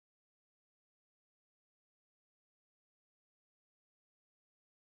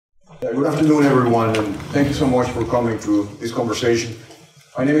Good afternoon, everyone, and thank you so much for coming to this conversation.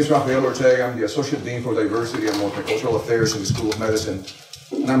 My name is Rafael Ortega. I'm the Associate Dean for Diversity and Multicultural Affairs in the School of Medicine.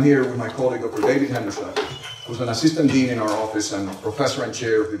 And I'm here with my colleague, Dr. David Henderson, who's an Assistant Dean in our office and Professor and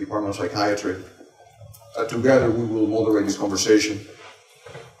Chair of the Department of Psychiatry. Together, we will moderate this conversation.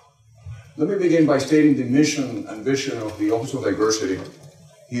 Let me begin by stating the mission and vision of the Office of Diversity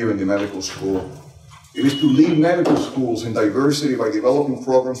here in the medical school. It is to lead medical schools in diversity by developing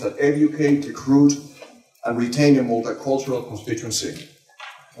programs that educate, recruit, and retain a multicultural constituency.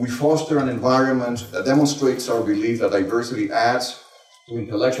 We foster an environment that demonstrates our belief that diversity adds to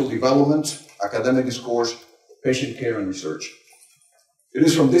intellectual development, academic discourse, patient care, and research. It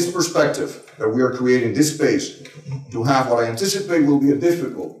is from this perspective that we are creating this space to have what I anticipate will be a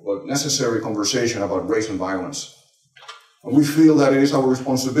difficult but necessary conversation about race and violence. And we feel that it is our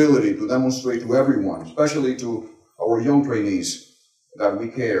responsibility to demonstrate to everyone, especially to our young trainees, that we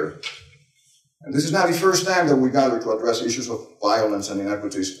care. And this is not the first time that we gather to address issues of violence and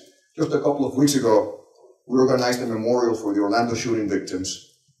inequities. Just a couple of weeks ago, we organized a memorial for the Orlando shooting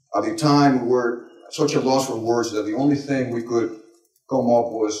victims. At the time, we were at such a loss for words that the only thing we could come up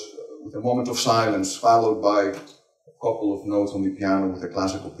was with a moment of silence, followed by a couple of notes on the piano with a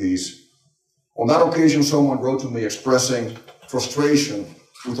classical piece. On that occasion, someone wrote to me expressing frustration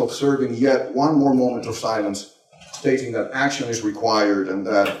with observing yet one more moment of silence, stating that action is required and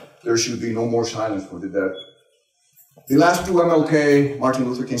that there should be no more silence for the dead. The last two MLK, Martin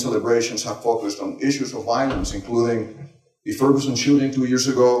Luther King celebrations, have focused on issues of violence, including the Ferguson shooting 2 years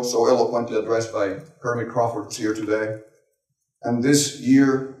ago, so eloquently addressed by Kermit Crawford, who's here today. And this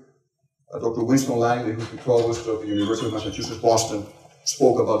year, Dr. Winston Langley, who's the provost of the University of Massachusetts, Boston,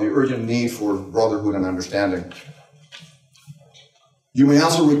 spoke about the urgent need for brotherhood and understanding. You may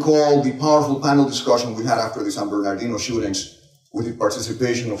also recall the powerful panel discussion we had after the San Bernardino shootings with the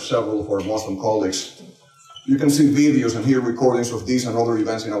participation of several of our Muslim colleagues. You can see videos and hear recordings of these and other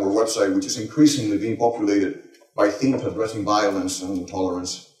events in our website, which is increasingly being populated by themes addressing violence and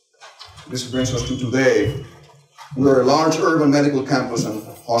intolerance. This brings us to today. We are a large urban medical campus and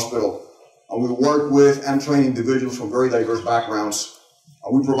hospital, and we work with and train individuals from very diverse backgrounds,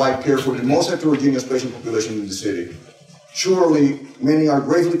 and we provide care for the most heterogeneous patient population in the city. Surely, many are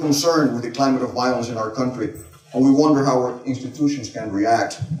gravely concerned with the climate of violence in our country, and we wonder how our institutions can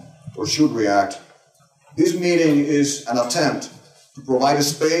react, or should react. This meeting is an attempt to provide a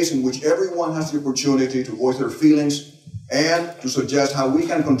space in which everyone has the opportunity to voice their feelings and to suggest how we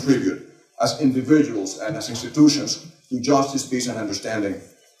can contribute as individuals and as institutions to justice, peace, and understanding.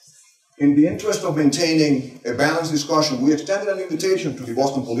 In the interest of maintaining a balanced discussion, we extended an invitation to the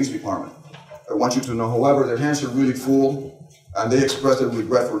Boston Police Department. I want you to know, however, their hands are really full, and they expressed their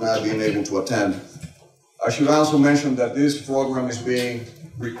regret for not being able to attend. I should also mention that this program is being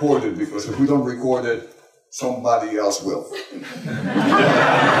recorded, because if we don't record it, somebody else will.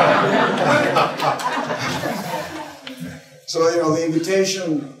 So, the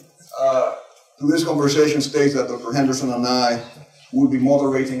invitation to this conversation states that Dr. Henderson and I will be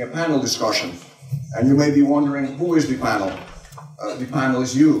moderating a panel discussion. And you may be wondering, who is the panel? The panel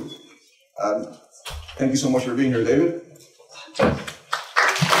is you. Thank you so much for being here, David.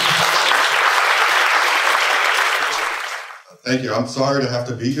 Thank you. I'm sorry to have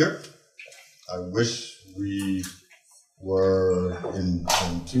to be here. I wish we were in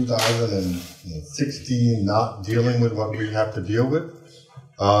 2016 not dealing with what we have to deal with,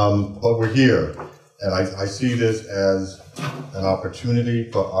 but we're here. And I see this as an opportunity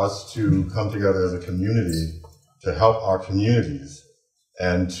for us to come together as a community to help our communities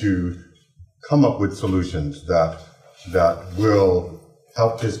and to come up with solutions that will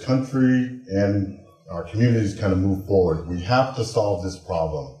help this country and our communities kind of move forward. We have to solve this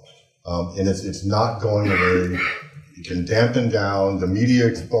problem. And it's not going away. It can dampen down, the media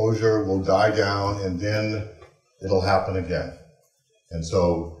exposure will die down, and then it'll happen again. And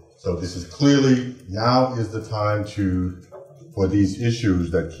so this is clearly, now is the time for these issues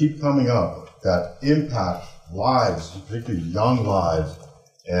that keep coming up, that impact lives, particularly young lives,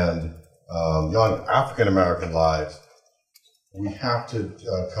 and young African-American lives. We have to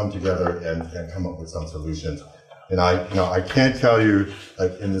come together and come up with some solutions. And I can't tell you,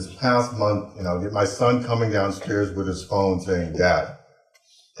 like in this past month, my son coming downstairs with his phone saying, "Dad,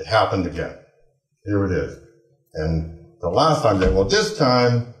 it happened again. Here it is." And the last time, this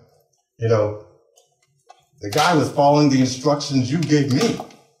time, the guy was following the instructions you gave me,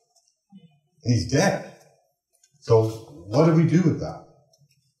 and he's dead. So what do we do with that?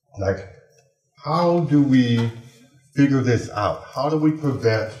 Like, how do we figure this out? How do we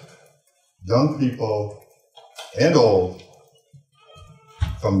prevent young people and old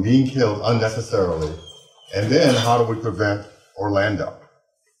from being killed unnecessarily? And then how do we prevent Orlando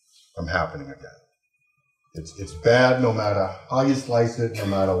from happening again? It's bad no matter how you slice it, no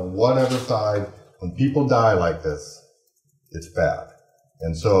matter whatever side. When people die like this, it's bad.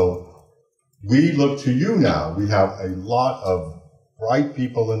 And so we look to you now. We have a lot of bright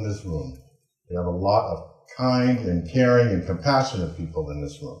people in this room. We have a lot of kind and caring and compassionate people in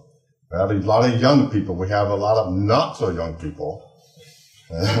this room. We have a lot of young people. We have a lot of not so young people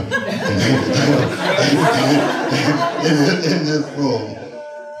in this room.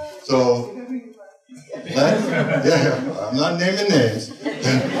 So I'm not naming names,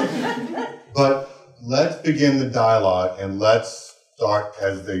 but let's begin the dialogue and let's start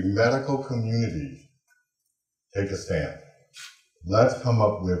as the medical community, take a stand. Let's come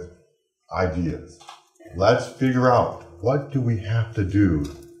up with ideas. Let's figure out, what do we have to do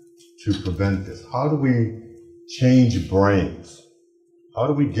to prevent this? How do we change brains? How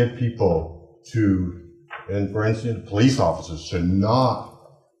do we get people to, and for instance, police officers should not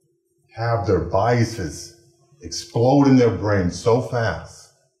have their biases explode in their brains so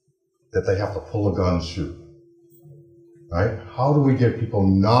fast that they have to pull a gun and shoot, right? How do we get people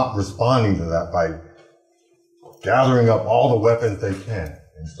not responding to that by gathering up all the weapons they can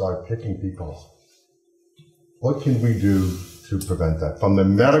and start picking people off? What can we do to prevent that? From the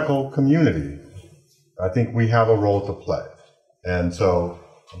medical community, I think we have a role to play. And so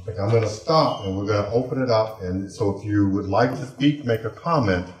I think I'm going to stop and we're going to open it up. And so if you would like to speak, make a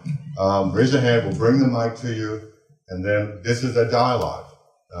comment, raise your hand, we'll bring the mic to you. And then this is a dialogue.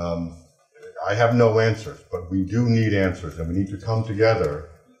 I have no answers, but we do need answers and we need to come together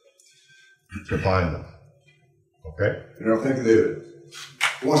to find them. Okay? Thank you, David.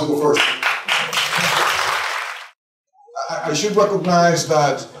 Who wants to go first? I should recognize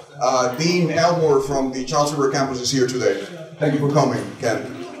that Dean Elmore from the Charles River campus is here today. Thank you for coming, Ken.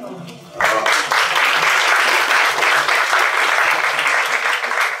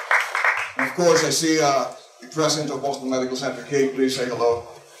 And of course, I see the president of Boston Medical Center, Kate. Please say hello.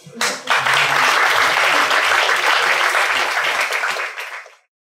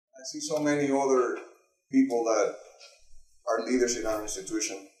 I see so many other people that are leaders in our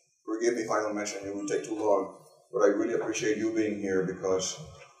institution. Forgive me if I don't mention you, it will take too long. But I really appreciate you being here because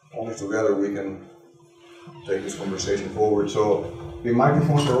only together we can take this conversation forward. So the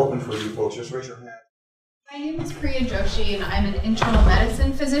microphones are open for you folks. Just raise your hand. My name is Priya Joshi and I'm an internal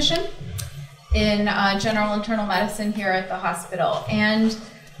medicine physician in general internal medicine here at the hospital. And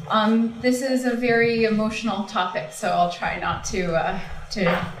this is a very emotional topic, so I'll try not to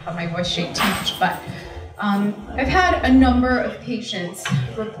have my voice shake too much. But I've had a number of patients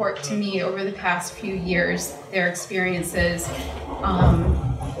report to me over the past few years their experiences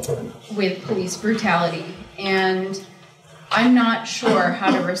with police brutality, and I'm not sure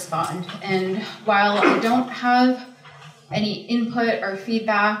how to respond. And while I don't have any input or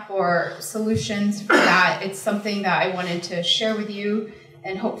feedback or solutions for that, it's something that I wanted to share with you,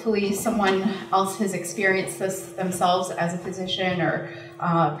 and hopefully someone else has experienced this themselves as a physician or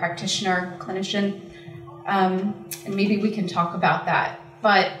practitioner, clinician. And maybe we can talk about that.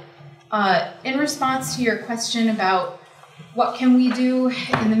 But in response to your question about what can we do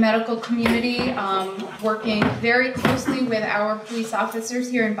in the medical community, working very closely with our police officers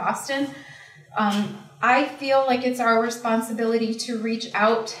here in Boston, I feel like it's our responsibility to reach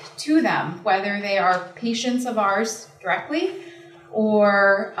out to them, whether they are patients of ours directly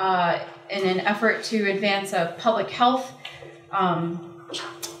or in an effort to advance a public health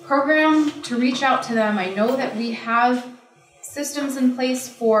program, to reach out to them. I know that we have systems in place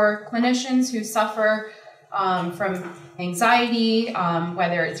for clinicians who suffer from anxiety,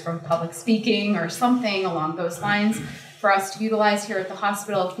 whether it's from public speaking or something along those lines, for us to utilize here at the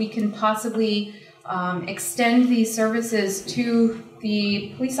hospital. If we can possibly extend these services to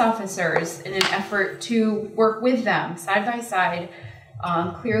the police officers in an effort to work with them side by side.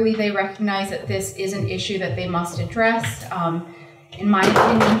 Clearly they recognize that this is an issue that they must address, in my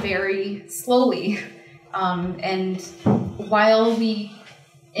opinion, very slowly. And while we,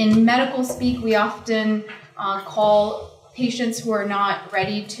 in medical speak, we often call patients who are not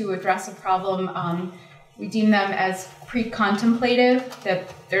ready to address a problem, we deem them as pre-contemplative,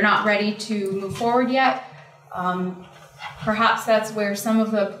 that they're not ready to move forward yet. Perhaps that's where some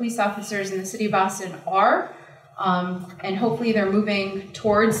of the police officers in the city of Boston are, and hopefully they're moving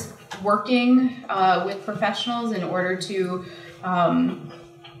towards working with professionals in order to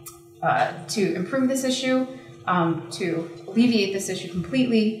improve this issue, to alleviate this issue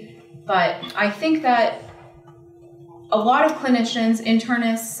completely. But I think that a lot of clinicians,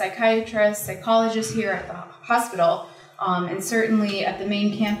 internists, psychiatrists, psychologists here at the hospital And certainly at the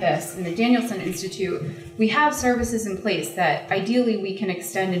main campus in the Danielson Institute, we have services in place that ideally we can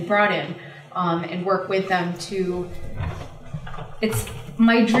extend and broaden and work with them to, it's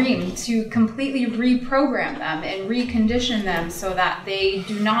my dream to completely reprogram them and recondition them so that they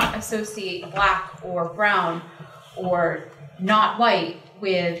do not associate black or brown or not white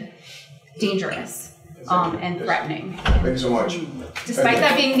with dangerous and threatening. Thank you so much. Despite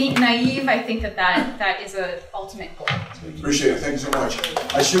that being naive, I think that is an ultimate goal. Appreciate it. Thank you so much.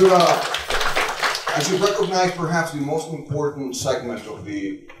 I should recognize perhaps the most important segment of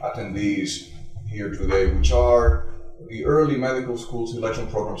the attendees here today, which are the early medical school selection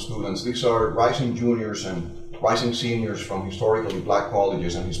program students. These are rising juniors and rising seniors from historically black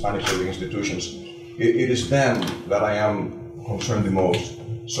colleges and Hispanic serving institutions. It is them that I am concerned the most.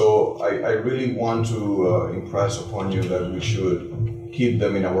 So I really want to impress upon you that we should keep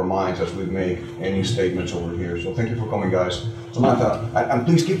them in our minds as we make any statements over here. So thank you for coming, guys. Samantha, and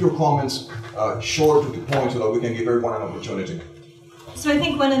please keep your comments short to the point so that we can give everyone an opportunity. So I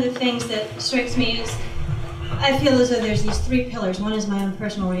think one of the things that strikes me is I feel as though there's these three pillars. One is my own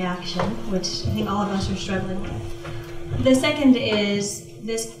personal reaction, which I think all of us are struggling with. The second is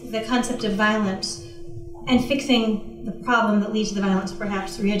the concept of violence and fixing the problem that leads to the violence,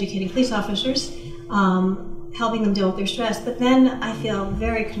 perhaps re-educating police officers, helping them deal with their stress. But then I feel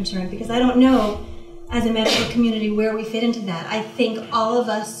very concerned because I don't know, as a medical community, where we fit into that. I think all of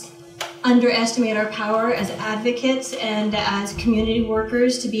us underestimate our power as advocates and as community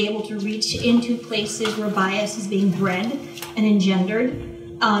workers to be able to reach into places where bias is being bred and engendered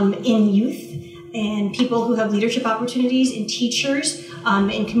in youth and people who have leadership opportunities, in teachers,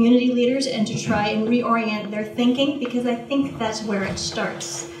 in community leaders, and to try and reorient their thinking, because I think that's where it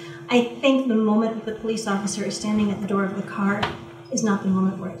starts. I think the moment that the police officer is standing at the door of the car is not the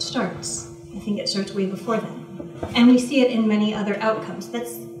moment where it starts. I think it starts way before then. And we see it in many other outcomes.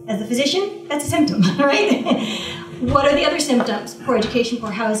 That's, as a physician, that's a symptom, right? What are the other symptoms? Poor education,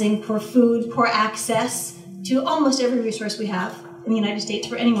 poor housing, poor food, poor access to almost every resource we have in the United States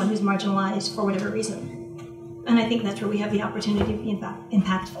for anyone who's marginalized for whatever reason. And I think that's where we have the opportunity to be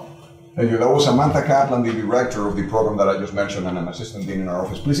impactful. Thank you. That was Samantha Kaplan, the director of the program that I just mentioned, and an assistant dean in our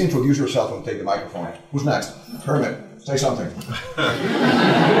office. Please introduce yourself and take the microphone. Who's next? Kermit, say something.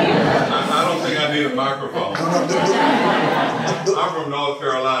 I don't think I need a microphone. I'm from North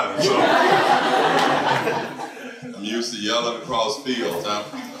Carolina, so I'm used to yelling across fields.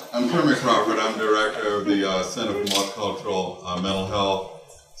 I'm Kermit Crawford. I'm director of the Center for Multicultural Mental Health,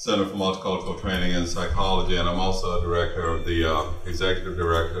 Center for Multicultural Training and Psychology, and I'm also a director of the executive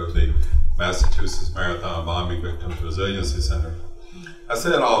director of the Massachusetts Marathon Bombing Victims Resiliency Center. I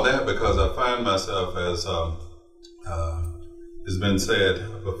said all that because I find myself, as has been said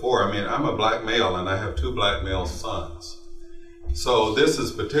before, I mean, I'm a black male and I have 2 black male sons. So this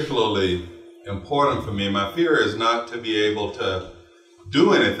is particularly important for me. My fear is not to be able to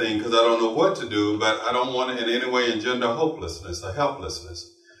do anything because I don't know what to do, but I don't want to in any way engender hopelessness or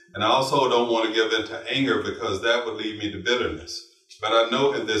helplessness. And I also don't want to give in to anger because that would lead me to bitterness. But I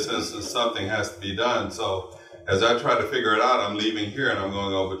know in this instance something has to be done. So as I try to figure it out, I'm leaving here and I'm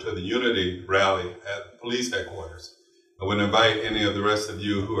going over to the Unity rally at police headquarters. I would invite any of the rest of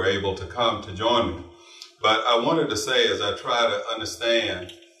you who are able to come to join me. But I wanted to say, as I try to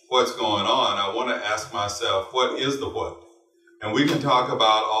understand what's going on, I want to ask myself, what is the what? And we can talk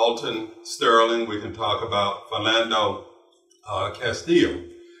about Alton Sterling, we can talk about Philando Castillo.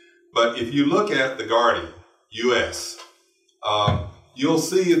 But if you look at The Guardian, US, you'll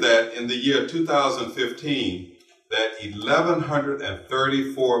see that in the year 2015, that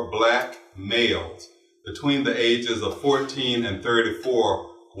 1,134 black males between the ages of 14 and 34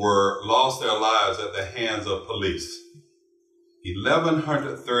 lost their lives at the hands of police.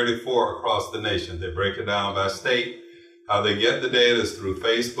 1,134 across the nation. They break it down by state. How they get the data is through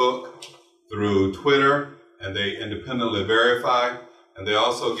Facebook, through Twitter, and they independently verify. And they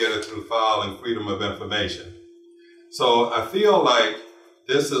also get it through filing Freedom of Information. So I feel like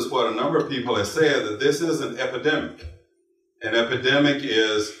this is what a number of people have said, that this is an epidemic. An epidemic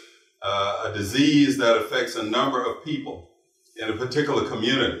is a disease that affects a number of people in a particular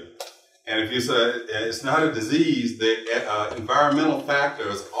community. And if you say it's not a disease, the environmental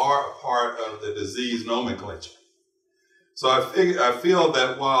factors are a part of the disease nomenclature. So I feel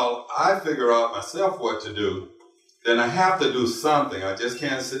that while I figure out myself what to do, then I have to do something. I just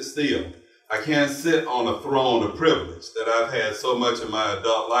can't sit still. I can't sit on a throne of privilege that I've had so much in my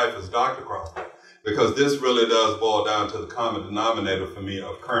adult life as Dr. Crawford, because this really does boil down to the common denominator for me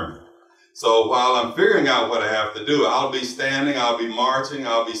of Kermit. So while I'm figuring out what I have to do, I'll be standing, I'll be marching,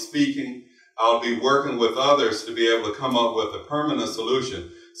 I'll be speaking, I'll be working with others to be able to come up with a permanent solution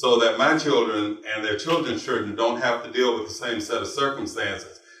so that my children and their children's children don't have to deal with the same set of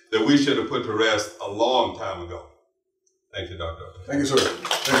circumstances that we should have put to rest a long time ago. Thank you, Dr. Thank you, sir.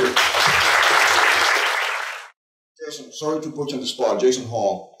 Thank you. Jason, sorry to put you on the spot. Jason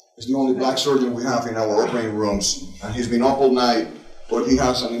Hall is the only black surgeon we have in our operating rooms, and he's been up all night, but he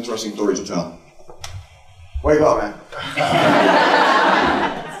has an interesting story to tell. Wake up, man.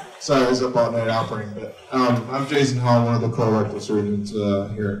 Sorry, I was up all night operating, but I'm Jason Hall, one of the colorectal surgeons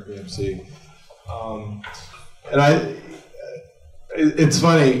here at BMC. It's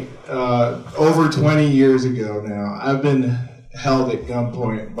funny, over 20 years ago now, I've been held at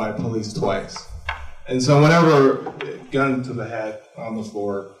gunpoint by police twice. And so whenever, gun to the head on the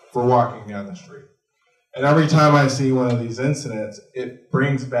floor for walking down the street. And every time I see one of these incidents, it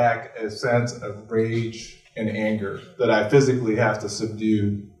brings back a sense of rage and anger that I physically have to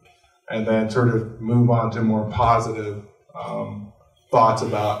subdue and then sort of move on to more positive thoughts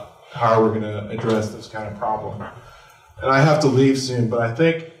about how we're going to address this kind of problem. And I have to leave soon, but I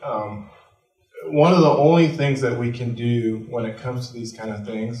think one of the only things that we can do when it comes to these kind of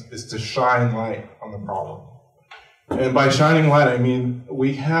things is to shine light on the problem. And by shining light, I mean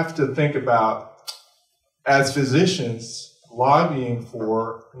we have to think about, as physicians, lobbying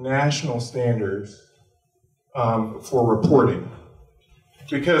for national standards for reporting.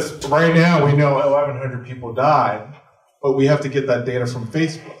 Because right now we know 1,100 people died, but we have to get that data from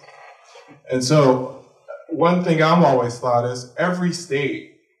Facebook. And so one thing I've always thought is every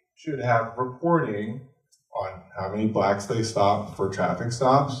state should have reporting on how many blacks they stop for traffic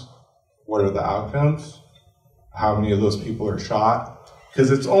stops, what are the outcomes, how many of those people are shot.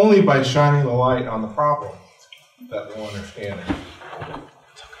 Because it's only by shining the light on the problem that we'll understand it.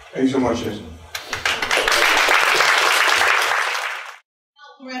 Thank you so much, Jason.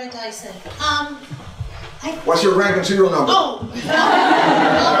 Loretta Dyson. What's your rank and serial number?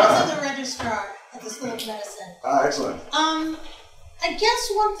 I'm also the registrar at the School of Medicine. Excellent. I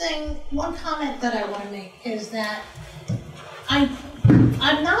guess one comment that I want to make is that I'm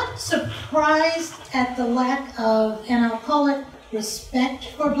not surprised at the lack of, and I'll call it respect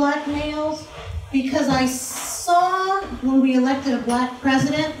for black males, because I saw when we elected a black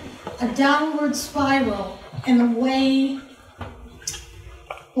president a downward spiral in the way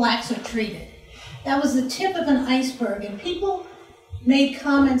blacks are treated. That was the tip of an iceberg, and people made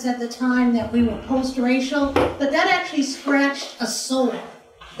comments at the time that we were post-racial, but that actually scratched a sore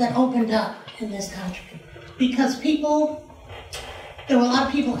that opened up in this country. Because there were a lot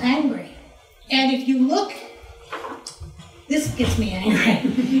of people angry. And if you look, this gets me angry.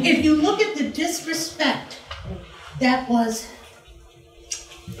 If you look at the disrespect that was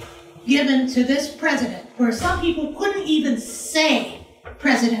given to this president, where some people couldn't even say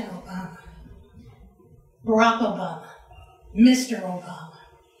President Obama, Barack Obama, Mr. Obama.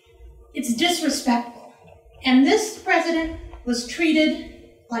 It's disrespectful. And this president was treated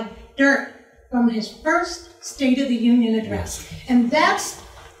like dirt from his first State of the Union address. And that's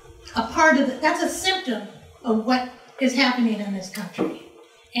that's a symptom of what is happening in this country.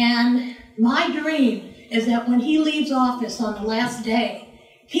 And my dream is that when he leaves office on the last day,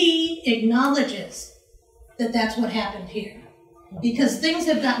 he acknowledges that that's what happened here. Because things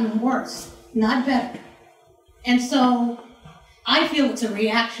have gotten worse, not better. And so I feel it's a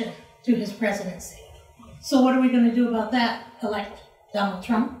reaction to his presidency. So what are we going to do about that? Elect Donald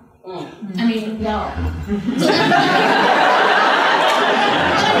Trump? I mean, no.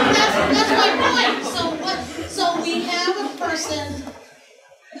 That's my point. So we have a person,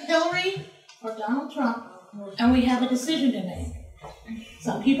 Hillary or Donald Trump, and we have a decision to make.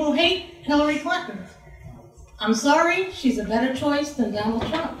 Some people hate Hillary Clinton. I'm sorry, she's a better choice than Donald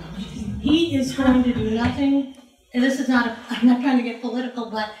Trump. He is going to do nothing, and this is not, I'm not trying to get political,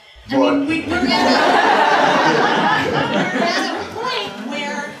 but I mean, we're at a point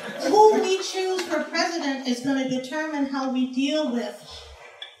where who we choose for president is going to determine how we deal with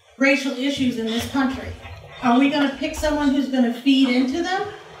racial issues in this country. Are we going to pick someone who's going to feed into them,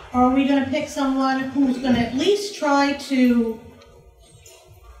 or are we going to pick someone who's going to at least try to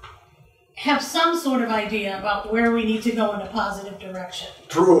have some sort of idea about where we need to go in a positive direction?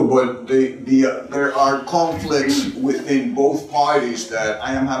 True, but there are conflicts within both parties that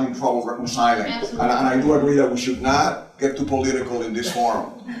I am having trouble reconciling. And I do agree that we should not get too political in this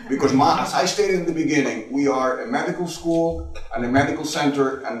forum. Because as I stated in the beginning, we are a medical school and a medical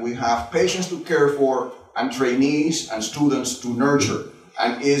center, and we have patients to care for and trainees and students to nurture.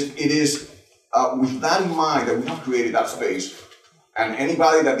 And it is with that in mind that we have created that space. And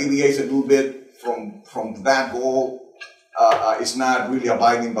anybody that deviates a little bit from that goal, is not really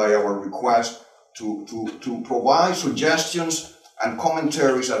abiding by our request to provide suggestions and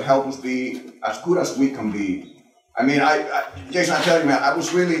commentaries that help us be as good as we can be. I mean, Jason, I tell you, man, I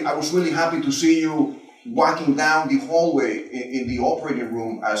was really happy to see you walking down the hallway in the operating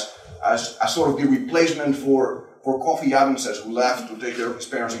room as sort of the replacement for Kofi Adams, who left to take care of his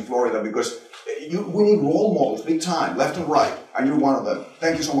parents in Florida, because we need role models, big time, left and right, and you're one of them.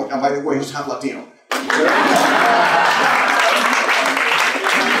 Thank you so much. And by the way, he's half Latino. Role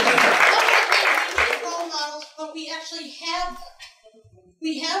models, but we actually have them.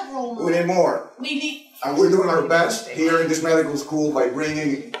 We have role models. We need more. We need. And we're doing our best here in this medical school by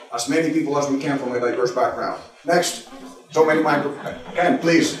bringing as many people as we can from a diverse background. Next, so many microphones. Ken,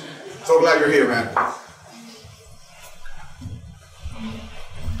 please. So glad you're here, man.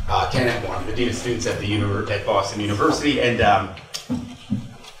 Ken Atmore, I'm the Dean of Students at Boston University, and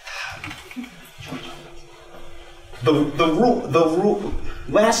the rule.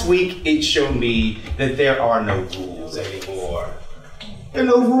 Last week it showed me that there are no rules anymore. There are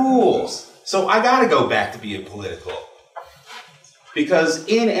no rules. So I gotta go back to being political. Because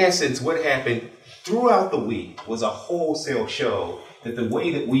in essence, what happened throughout the week was a wholesale show that the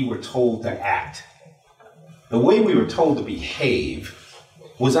way that we were told to act, the way we were told to behave,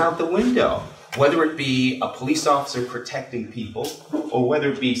 was out the window. Whether it be a police officer protecting people, or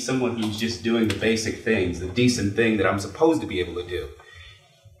whether it be someone who's just doing the basic things, the decent thing that I'm supposed to be able to do.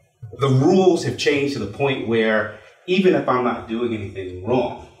 The rules have changed to the point where even if I'm not doing anything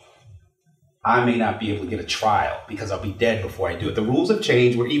wrong, I may not be able to get a trial because I'll be dead before I do it. The rules have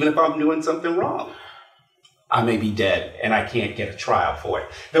changed where even if I'm doing something wrong, I may be dead and I can't get a trial for it.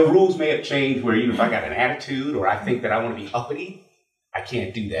 The rules may have changed where even if I got an attitude or I think that I want to be uppity, I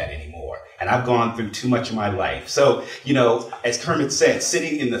can't do that anymore. And I've gone through too much of my life. So, you know, as Kermit said,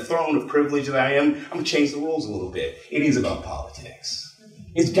 sitting in the throne of privilege that I am, I'm gonna change the rules a little bit. It is about politics.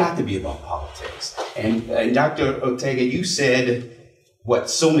 It's got to be about politics. And Dr. Ortega, you said what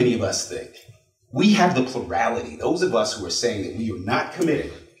so many of us think. We have the plurality. Those of us who are saying that we are not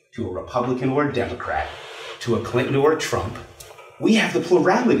committed to a Republican or a Democrat, to a Clinton or a Trump, we have the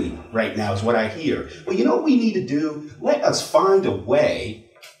plurality right now is what I hear. Well, you know what we need to do? Let us find a way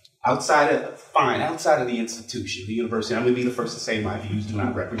outside of the institution, the university. I'm going to be the first to say my views do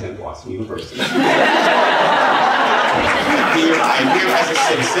not represent Boston University. I'm here as a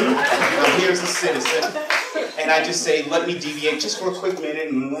citizen. I'm here as a citizen. And I just say, let me deviate just for a quick minute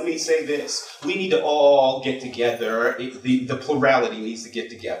and let me say this. We need to all get together. The plurality needs to get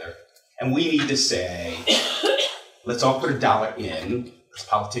together. And we need to say, let's all put $1 in, because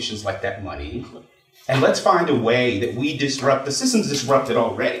politicians like that money, and let's find a way that we disrupt. The system's disrupted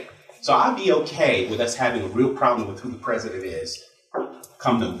already. So I'd be okay with us having a real problem with who the president is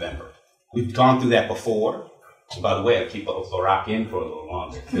come November. We've gone through that before. And by the way, I keep Barack in for a little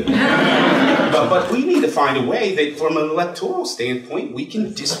longer, too. but we need to find a way that from an electoral standpoint, we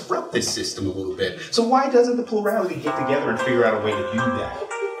can disrupt this system a little bit. So why doesn't the plurality get together and figure out a way to do that?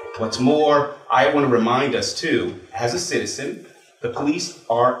 What's more, I want to remind us too, as a citizen, the police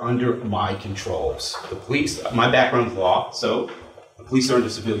are under my controls. The police, my background is law, so the police are under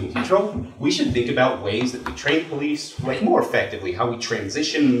civilian control. We should think about ways that we train police more effectively, how we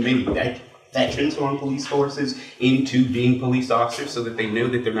transition many veterans who are on police forces into being police officers so that they know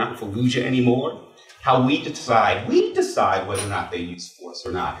that they're not in Fallujah anymore. How we decide whether or not they use force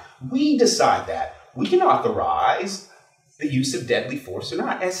or not. We decide that. We can authorize the use of deadly force or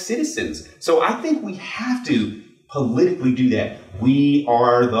not as citizens. So I think we have to politically do that. We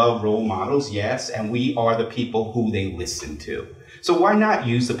are the role models, yes, and we are the people who they listen to. So why not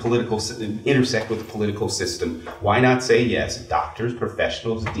use the political system, intersect with the political system? Why not say, yes, doctors,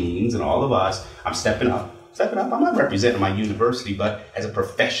 professionals, deans, and all of us, I'm stepping up. I'm not representing my university, but as a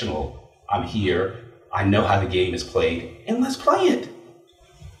professional, I'm here. I know how the game is played, and let's play it.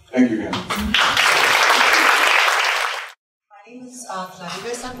 Thank you, again. My name is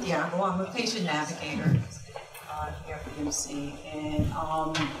Flavia Santiago. I'm a patient navigator here at UC, and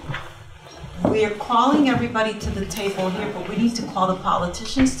we're calling everybody to the table here, but we need to call the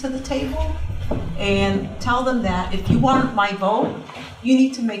politicians to the table and tell them that if you want my vote, you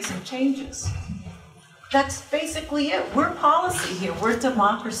need to make some changes. That's basically it. We're policy here. We're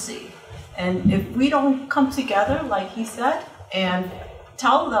democracy. And if we don't come together, like he said, and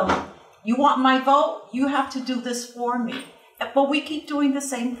tell them, you want my vote, you have to do this for me. But we keep doing the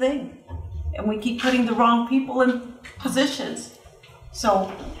same thing. And we keep putting the wrong people in positions.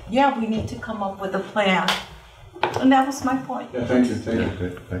 So, yeah, we need to come up with a plan. And that was my point. Yeah, thank you. Thank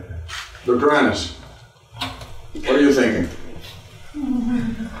you. Dr. Annis, what are you thinking?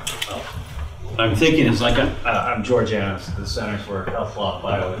 I'm thinking it's like I'm George Adams, the Center for Health Law,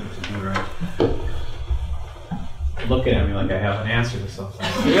 Bioethics, and Human Rights. Looking at me like I have an answer to something.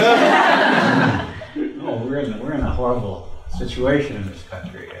 No, we're in a horrible situation in this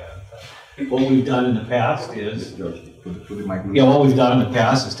country. What we've done in the past is, what we've done in the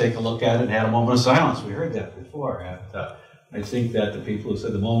past is take a look at it and had a moment of silence. We heard that before, and I think that the people who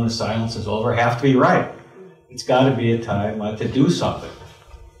said the moment of silence is over have to be right. It's got to be a time to do something.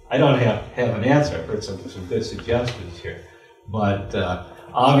 I don't have an answer. I've heard some good suggestions here, but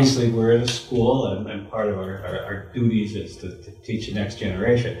obviously we're in a school, and part of our duties is to teach the next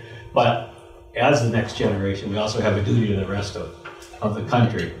generation. But as the next generation, we also have a duty to the rest of the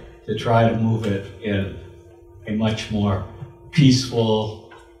country to try to move it in a much more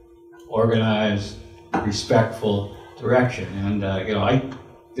peaceful, organized, respectful direction. And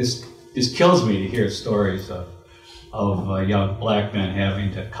this kills me to hear stories of young black men having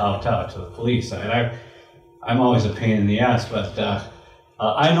to kowtow to the police. I'm always a pain in the ass, but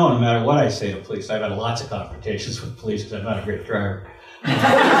I know no matter what I say to police, I've had lots of confrontations with police because I'm not a great driver.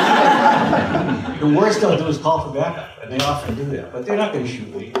 The worst they'll do is call for backup, and they often do that. But they're not going to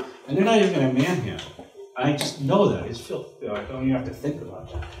shoot me, and they're not even going to manhandle. I just know that. It's filthy. I don't even have to think about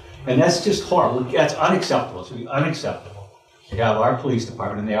that. And that's just horrible. That's unacceptable. It should be unacceptable to have our police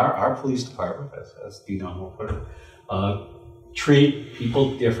department, and they are our police department, as Dino will put it, treat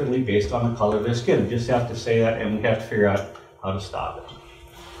people differently based on the color of their skin. We just have to say that, and we have to figure out how to stop it.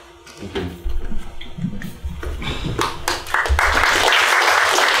 Thank you.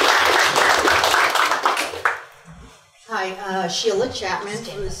 Hi, Sheila Chapman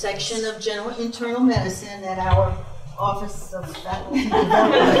from the section of General Internal Medicine at our Office of Faculty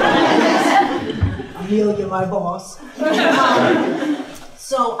Development. Amelia, my boss.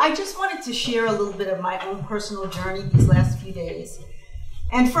 So I just wanted to share a little bit of my own personal journey these last few days.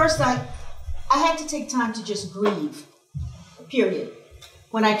 And first, I had to take time to just grieve, period.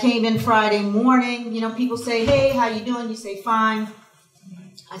 When I came in Friday morning, people say, hey, how you doing? You say, fine.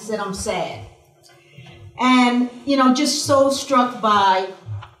 I said, I'm sad. And, just so struck by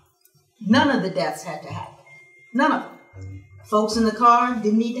none of the deaths had to happen. None of them. Folks in the car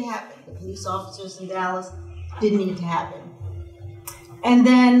didn't need to happen. The police officers in Dallas didn't need to happen. And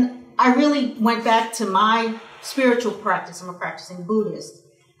then I really went back to my spiritual practice. I'm a practicing Buddhist.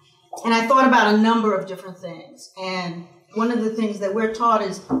 And I thought about a number of different things. And one of the things that we're taught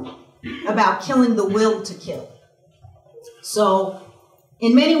is about killing the will to kill. So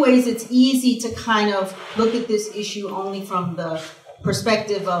in many ways, it's easy to kind of look at this issue only from the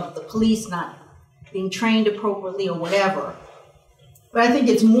perspective of the police not being trained appropriately or whatever. But I think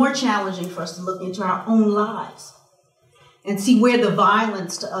it's more challenging for us to look into our own lives and see where the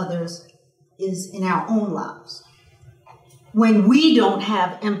violence to others is in our own lives. When we don't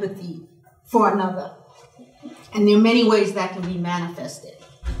have empathy for another. And there are many ways that can be manifested.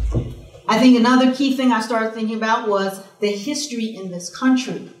 I think another key thing I started thinking about was the history in this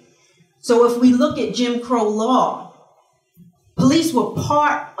country. So if we look at Jim Crow law, police were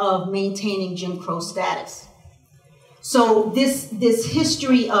part of maintaining Jim Crow status. So this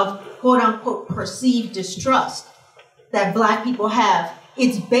history of quote unquote perceived distrust that Black people have,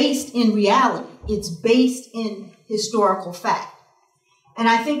 it's based in reality. It's based in historical fact. And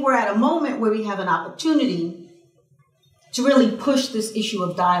I think we're at a moment where we have an opportunity to really push this issue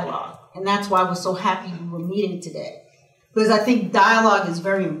of dialogue. And that's why we're so happy we were meeting today. Because I think dialogue is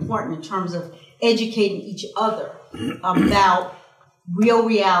very important in terms of educating each other about real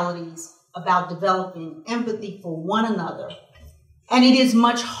realities, about developing empathy for one another. And it is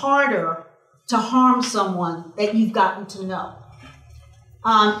harder to harm someone that you've gotten to know.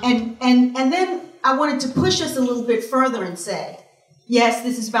 And then I wanted to push us a little bit further and say, yes,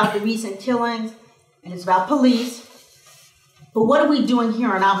 this is about the recent killings and it's about police, but what are we doing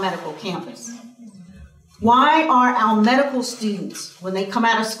here on our medical campus? Why are our medical students, when they come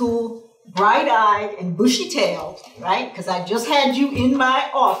out of school, bright-eyed and bushy-tailed, right? Because I just had you in my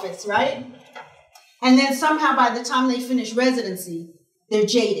office, right? And then somehow by the time they finish residency, they're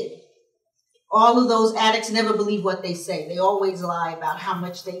jaded. All of those addicts never believe what they say. They always lie about how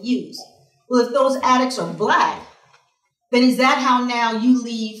much they use. Well, if those addicts are Black, then is that how now you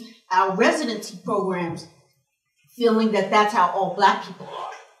leave our residency programs feeling that that's how all Black people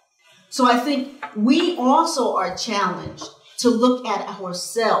are? So I think we also are challenged to look at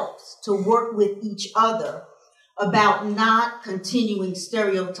ourselves, to work with each other about not continuing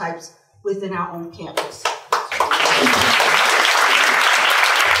stereotypes within our own campus.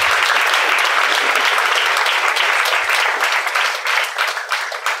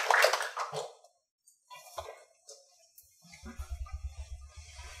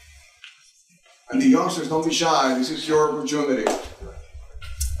 officers, don't be shy. This is your opportunity.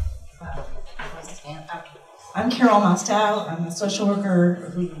 I'm Carol Mostow. I'm a social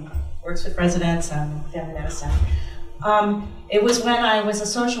worker who works with residents and family medicine. It was when I was a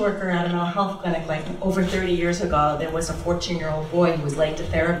social worker at a mental health clinic, like over 30 years ago, there was a 14-year-old boy who was late to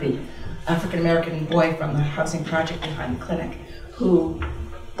therapy, African-American boy from the housing project behind the clinic, who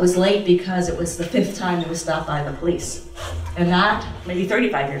was late because it was the 5th time he was stopped by the police. And that, maybe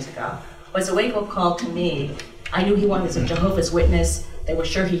 35 years ago, was a wake-up call to me. I knew he was a Jehovah's Witness. They were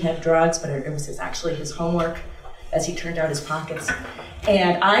sure he had drugs, but it was actually his homework as he turned out his pockets.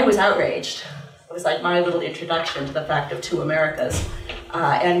 And I was outraged. It was like my little introduction to the fact of 2 Americas.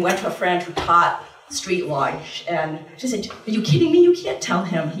 And went to a friend who taught street law, and she said, "Are you kidding me? You can't tell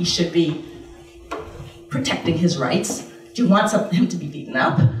him he should be protecting his rights. Do you want him to be beaten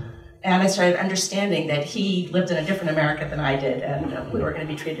up?" And I started understanding that he lived in a different America than I did, and we were going to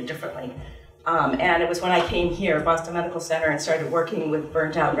be treated differently. And it was when I came here, Boston Medical Center, and started working with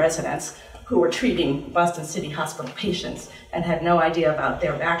burnt-out residents who were treating Boston City Hospital patients and had no idea about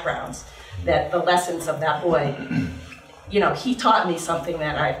their backgrounds, that the lessons of that boy, you know, he taught me something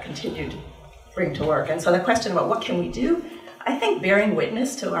that I've continued to bring to work. And so the question about what can we do, I think bearing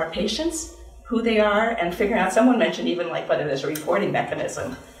witness to our patients, who they are, and figuring out, someone mentioned even like whether there's a reporting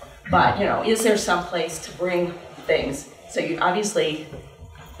mechanism, but you know, is there some place to bring things? So you obviously,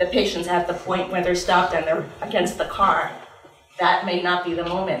 the patient's at the point where they're stopped and they're against the car, that may not be the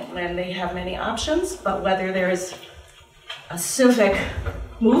moment when they have many options, but whether there's a civic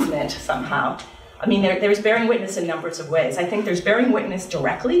movement somehow. I mean, there's bearing witness in numbers of ways. I think there's bearing witness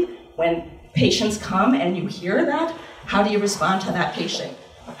directly when patients come and you hear that. How do you respond to that patient?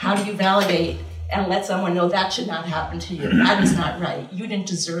 How do you validate and let someone know that should not happen to you? That is not right. You didn't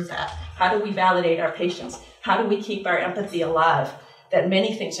deserve that. How do we validate our patients? How do we keep our empathy alive? That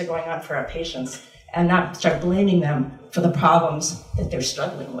many things are going on for our patients and not start blaming them for the problems that they're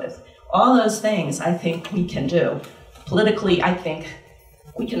struggling with. All those things I think we can do. Politically, I think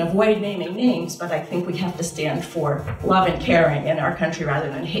we can avoid naming names, but I think we have to stand for love and caring in our country rather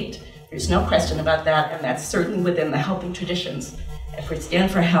than hate. There's no question about that, and that's certainly within the helping traditions. If we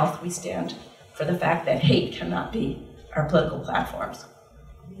stand for health, we stand for the fact that hate cannot be our political platforms.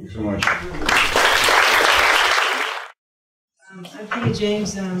 Thank you so much. I'm Peggy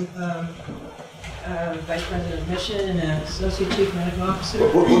James. I'm Vice President of Mission and Associate Chief Medical Officer.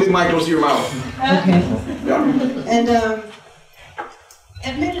 Put the mic close to your mouth. Okay. Yeah. And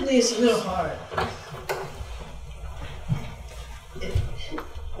admittedly, it's a little hard.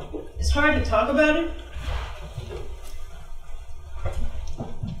 It's hard to talk about it.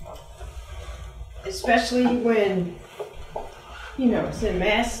 Especially when, you know, it's in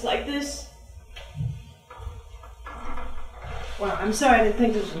mass like this. Well, I'm sorry, I didn't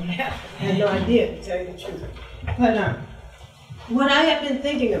think this would happen. I had no idea, to tell you the truth. But what I have been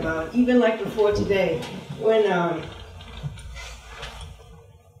thinking about, even like before today, when I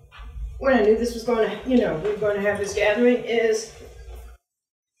knew this was going to, you know, we were going to have this gathering, is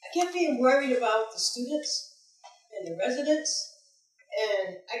I kept being worried about the students and the residents,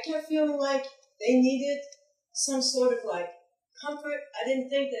 and I kept feeling like they needed some sort of like comfort. I didn't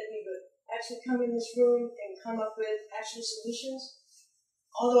think that we would actually come in this room and come up with actual solutions.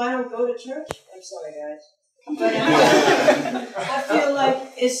 Although I don't go to church, I'm sorry guys, but I feel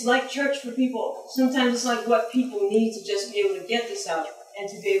like it's like church for people. Sometimes it's like what people need to just be able to get this out and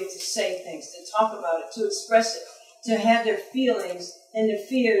to be able to say things, to talk about it, to express it, to have their feelings and their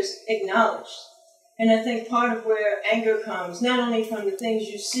fears acknowledged. And I think part of where anger comes, not only from the things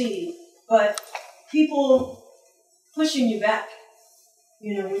you see, but people pushing you back.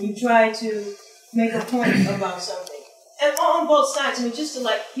 You know, when you try to make a point about something. And on both sides, I mean, just to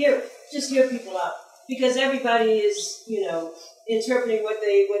like hear people out. Because everybody is, you know, interpreting what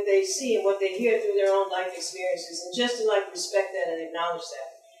they see and what they hear through their own life experiences. And just to like respect that and acknowledge that.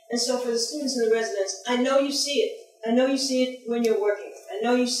 And so for the students and the residents, I know you see it. I know you see it when you're working. I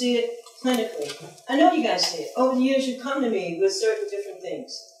know you see it clinically. I know you guys see it. Over the years, you come to me with certain different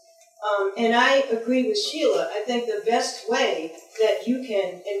things. And I agree with Sheila. I think the best way that you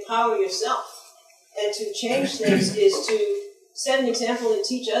can empower yourself and to change things is to set an example and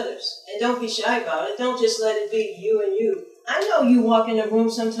teach others. And don't be shy about it. Don't just let it be you and you. I know you walk in a room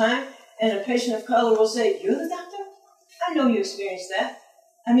sometime and a patient of color will say, "You're the doctor?" I know you experienced that.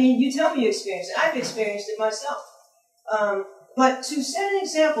 I mean, you tell me you experienced it. I've experienced it myself. But to set an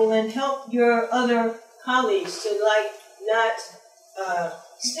example and help your other colleagues to like not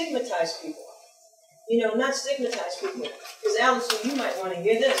stigmatize people. You know, not stigmatize people. Because Allison, you might want to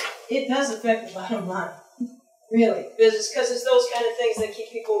hear this. It does affect the bottom line. Really. Because it's those kind of things that keep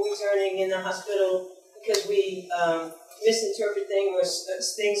people returning in the hospital because we misinterpret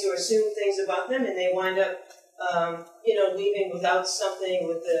things or assume things about them, and they wind up, leaving without something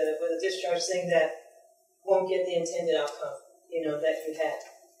with a discharge thing that won't get the intended outcome, that you had.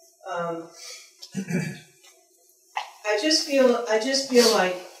 I just feel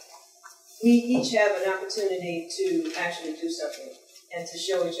like we each have an opportunity to actually do something and to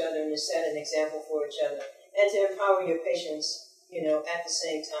show each other and to set an example for each other and to empower your patients, at the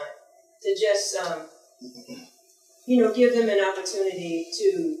same time. To just, give them an opportunity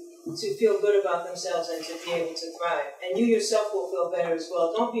to feel good about themselves and to be able to thrive. And you yourself will feel better as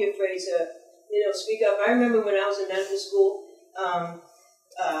well. Don't be afraid to, speak up. I remember when I was in medical school,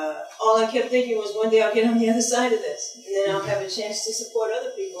 all I kept thinking was one day I'll get on the other side of this, and then I'll have a chance to support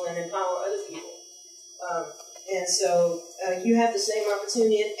other people and empower other people. And so you have the same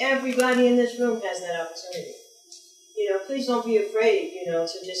opportunity, and everybody in this room has that opportunity. Please don't be afraid, to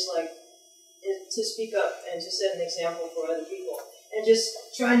just to speak up and to set an example for other people. And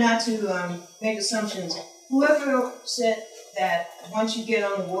just try not to make assumptions. Whoever said that once you get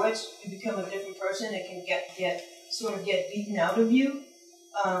on the wards, you become a different person, it can get beaten out of you.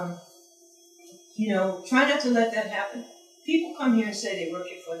 Try not to let that happen. People come here and say they work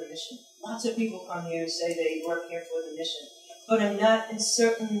here for the mission. Lots of people come here and say they work here for the mission. But I'm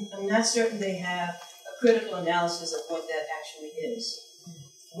not certain they have a critical analysis of what that actually is.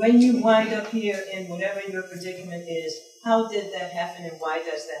 When you wind up here in whatever your predicament is, how did that happen and why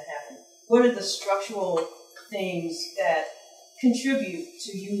does that happen? What are the structural things that contribute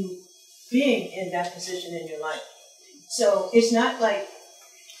to you being in that position in your life? So it's not like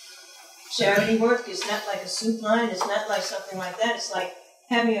charity work, it's not like a soup line, it's not like something like that. It's like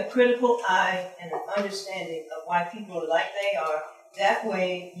having a critical eye and an understanding of why people are like they are. That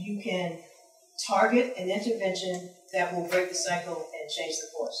way you can target an intervention that will break the cycle and change the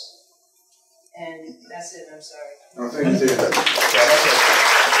course. And that's it, I'm sorry. No, thank you.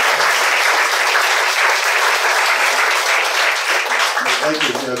 Thank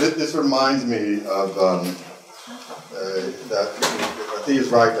you. This reminds me of that I think is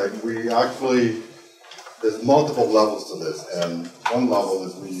right, that we actually, there's multiple levels to this, and one level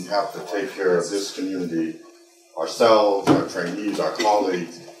is we have to take care of this community, ourselves, our trainees, our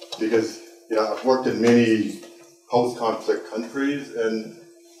colleagues, because I've worked in many post-conflict countries,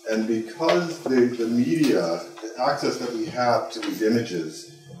 and because the media, the access that we have to these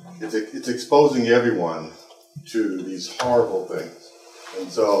images, it's exposing everyone to these horrible things. And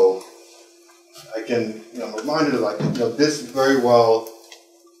so I can, I'm reminded of this very well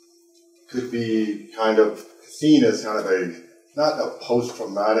could be kind of seen as kind of not a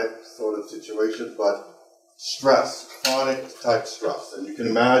post-traumatic sort of situation, but stress, chronic type stress. And you can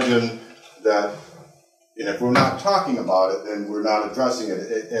imagine that if we're not talking about it, then we're not addressing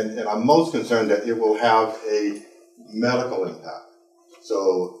it. And I'm most concerned that it will have a medical impact.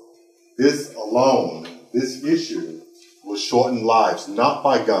 So this alone, this issue, will shorten lives, not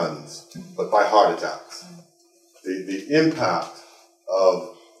by guns, but by heart attacks. The impact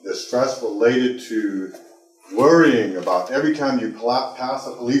of the stress related to worrying about every time you pass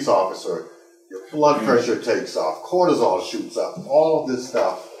a police officer, your blood pressure takes off, cortisol shoots up, all of this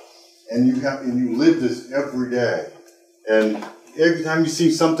stuff. And you live this every day. And every time you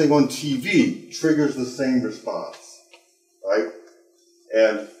see something on TV, triggers the same response, right?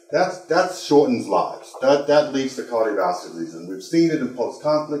 And that shortens lives. That leads to cardiovascular disease. And we've seen it in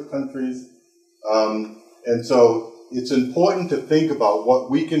post-conflict countries. And so it's important to think about what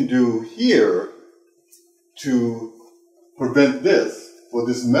we can do here to prevent this for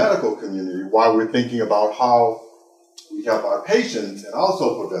this medical community while we're thinking about how we help our patients and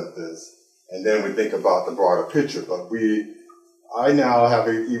also prevent this, and then we think about the broader picture. But I now have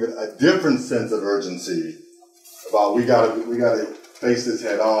even a different sense of urgency about we gotta face this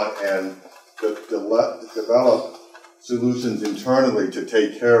head on and develop solutions internally to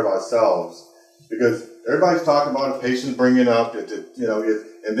take care of ourselves, because everybody's talking about a patient bringing up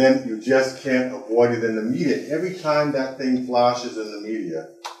and then you just can't avoid it in the media. Every time that thing flashes in the media,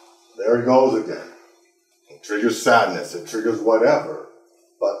 there it goes again. It triggers sadness, it triggers whatever,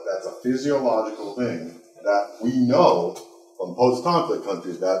 but that's a physiological thing that we know from post-conflict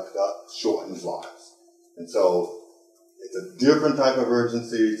countries that shortens lives. And so it's a different type of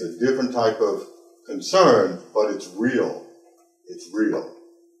urgency, it's a different type of concern, but it's real. It's real.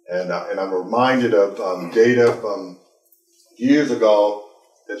 And I'm reminded of data from years ago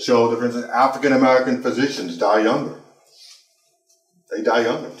that showed that, for instance, African-American physicians die younger. They die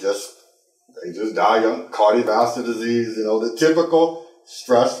younger, they just die young. Cardiovascular disease, the typical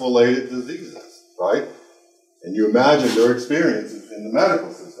stress-related diseases, right? And you imagine their experiences in the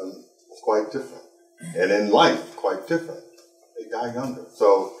medical system is quite different. and in life, quite different. They die younger.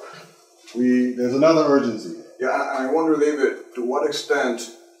 So there's another urgency. Yeah, and I wonder, David, to what extent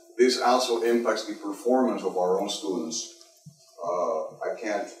this also impacts the performance of our own students. I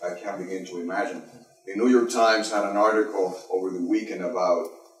can't begin to imagine. The New York Times had an article over the weekend about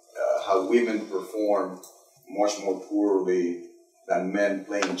how women perform much more poorly than men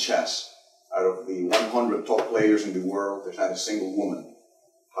playing chess. Out of the 100 top players in the world, there's not a single woman.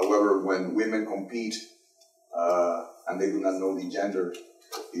 However, when women compete and they do not know the gender of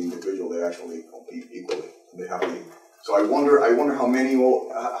the individual, they actually compete equally. They have so I wonder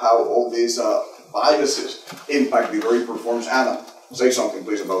how all these biases impact the very performance. Adam, say something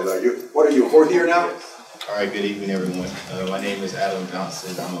please about that. What are you, fourth year now? All right, good evening, everyone. My name is Adam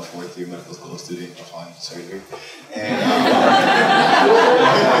Johnson. I'm a fourth-year medical school student in applying for surgery. And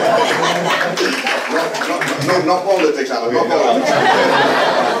no politics, Adam. No politics.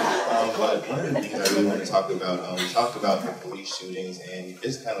 But one of the things I really want to talk about, we talked about the police shootings, and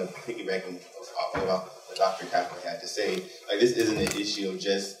just kind of piggybacking off about what Dr. Kaplan had to say. Like, this isn't an issue of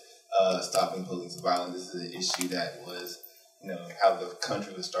just stopping police violence. This is an issue that was, how the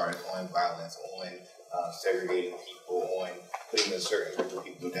country was started on violence, on segregating people, on putting a certain group of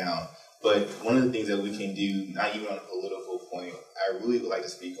people down. But one of the things that we can do, not even on a political point, I really would like to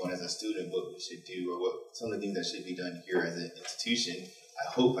speak on as a student what we should do, or what some of the things that should be done here as an institution. I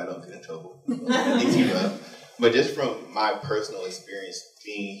hope I don't get in trouble. But just from my personal experience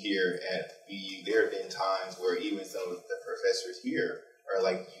being here at BU, there have been times where even some of the professors here are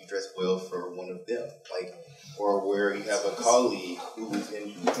like, you dress well for one of them. Like, or where you have a colleague who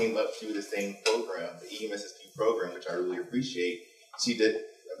came up through the same program, the EMSSP program, which I really appreciate. She did,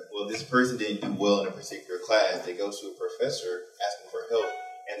 well, this person didn't do well in a particular class. They go to a professor asking for help,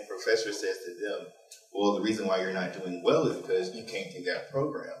 and the professor says to them, well, the reason why you're not doing well is because you came through that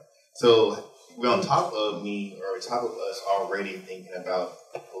program. So we're on top of me, or on top of us already thinking about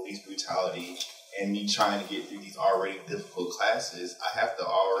police brutality and me trying to get through these already difficult classes, I have to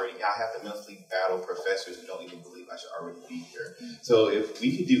mentally battle professors who don't even believe I should already be here. So if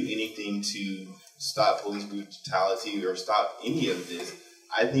we could do anything to stop police brutality or stop any of this,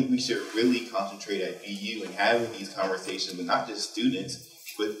 I think we should really concentrate at BU and having these conversations with not just students,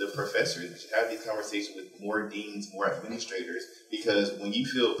 with the professors. We should have these conversations with more deans, more administrators, because when you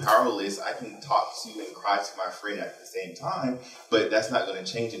feel powerless, I can talk to and cry to my friend at the same time, but that's not going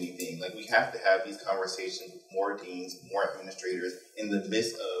to change anything. Like, we have to have these conversations with more deans, more administrators in the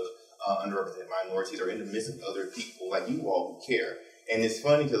midst of underrepresented minorities, or in the midst of other people like you all who care. And it's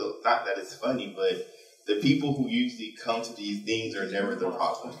funny, because not that it's funny, but the people who usually come to these things are never the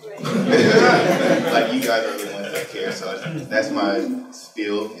problem. Like, you guys are the ones that care. So that's my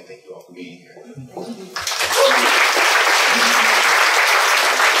spiel, and thank you all for being here.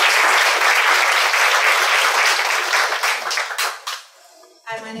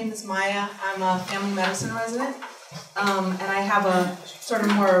 Hi, my name is Maya. I'm a family medicine resident, and I have a sort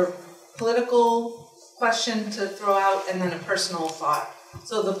of more political question to throw out, and then a personal thought.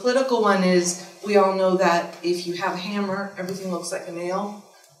 So the political one is, we all know that if you have a hammer, everything looks like a nail.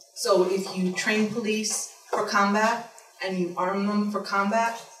 So if you train police for combat and you arm them for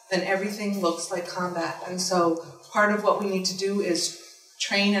combat, then everything looks like combat. And so part of what we need to do is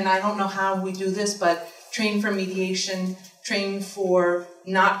train, and I don't know how we do this, but train for mediation, train for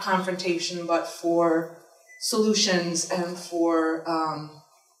not confrontation, but for solutions and for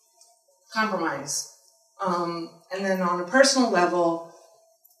compromise. And then on a personal level,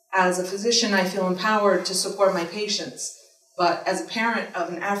 as a physician, I feel empowered to support my patients. But as a parent of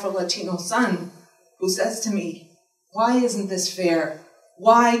an Afro-Latino son who says to me, why isn't this fair?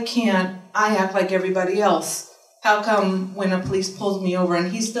 Why can't I act like everybody else? How come when a police pulls me over,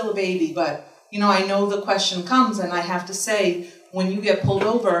 and he's still a baby, but I know the question comes, and I have to say, when you get pulled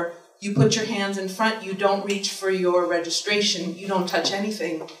over, you put your hands in front, you don't reach for your registration, you don't touch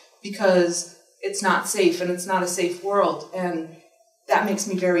anything, because it's not safe, and it's not a safe world. And that makes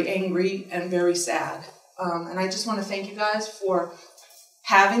me very angry and very sad. And I just want to thank you guys for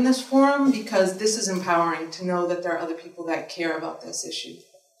having this forum, because this is empowering to know that there are other people that care about this issue.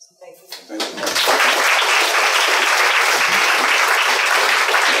 So thank you. Thank you.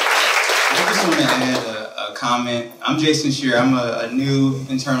 I just want to add a comment. I'm Jason Shear. I'm a new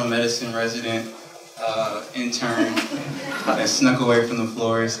internal medicine resident, intern that snuck away from the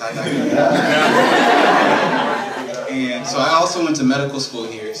floors. And so I also went to medical school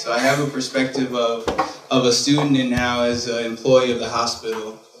here, so I have a perspective of a student and now as an employee of the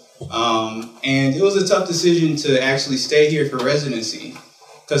hospital. And it was a tough decision to actually stay here for residency,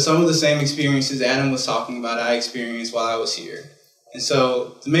 because some of the same experiences Adam was talking about I experienced while I was here. And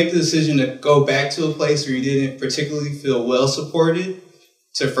so to make the decision to go back to a place where you didn't particularly feel well supported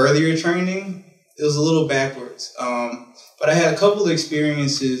to further your training, it was a little backwards. But I had a couple of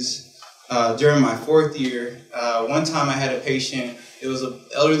experiences during my 4th year. One time I had a patient, it was an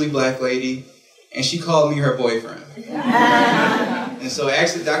elderly black lady, and she called me her boyfriend. And so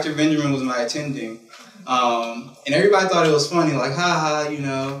actually Dr. Benjamin was my attending. And everybody thought it was funny, like, ha ha, you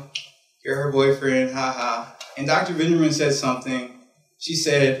know, you're her boyfriend, ha ha. And Dr. Benjamin said something. She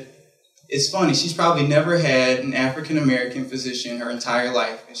said, it's funny, she's probably never had an African-American physician her entire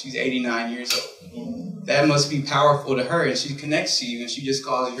life, and she's 89 years old. That must be powerful to her, and she connects to you, and she just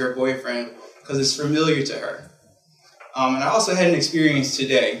calls you her boyfriend because it's familiar to her. And I also had an experience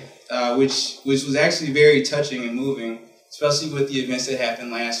today, which was actually very touching and moving, especially with the events that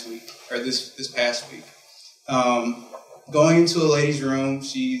happened last week, or this past week. Going into a lady's room,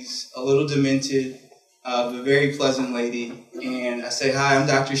 she's a little demented, a very pleasant lady, and I say, hi, I'm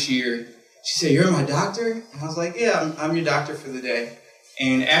Dr. Shear. She said, you're my doctor? And I was like, yeah, I'm your doctor for the day.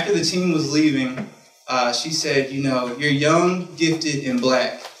 And after the team was leaving, she said, you know, you're young, gifted, and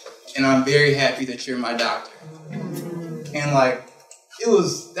black, and I'm very happy that you're my doctor. And like,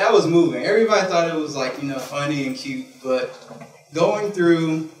 that was moving. Everybody thought it was like, you know, funny and cute, but going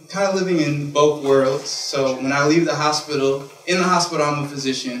through, kind of living in both worlds. So when I leave the hospital, in the hospital I'm a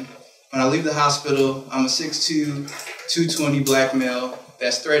physician. When I leave the hospital, I'm a 6'2", 220 black male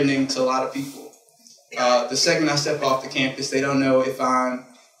that's threatening to a lot of people. The second I step off the campus, they don't know if I'm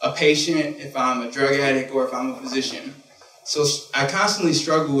a patient, if I'm a drug addict, or if I'm a physician. So I constantly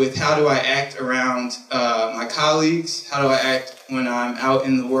struggle with how do I act around my colleagues, how do I act when I'm out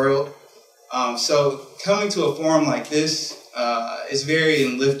in the world. So coming to a forum like this is very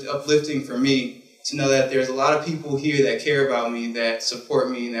uplifting for me to know that there's a lot of people here that care about me, that support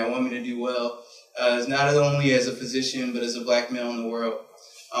me, and that want me to do well, not only as a physician, but as a black male in the world.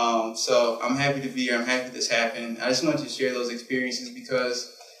 So I'm happy to be here. I'm happy this happened. I just wanted to share those experiences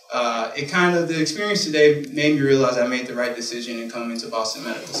because the experience today made me realize I made the right decision in coming to Boston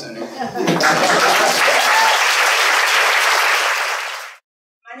Medical Center.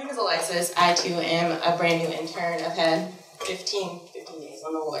 My name is Alexis. I too am a brand new intern. I've had 15 days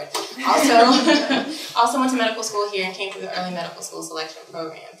on the ward. Also went to medical school here and came through the early medical school selection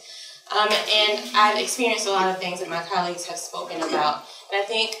program. And I've experienced a lot of things that my colleagues have spoken about. And I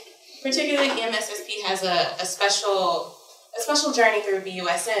think particularly EMSSP has a special journey through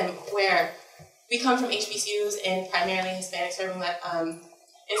BUSM where we come from HBCUs and primarily Hispanic serving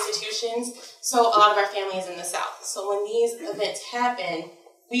institutions. So a lot of our family is in the South. So when these events happen,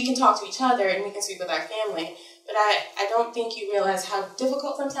 we can talk to each other and we can speak with our family. But I don't think you realize how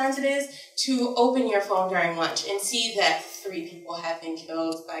difficult sometimes it is to open your phone during lunch and see that 3 people have been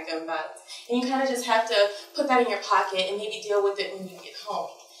killed by gun violence. And you kind of just have to put that in your pocket and maybe deal with it when you get home.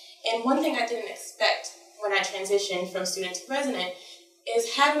 And one thing I didn't expect when I transitioned from student to resident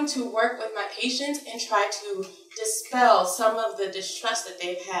is having to work with my patients and try to dispel some of the distrust that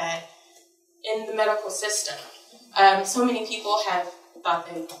they've had in the medical system. So many people have thought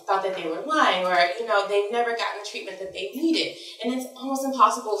that they were lying, or they've never gotten the treatment that they needed, and it's almost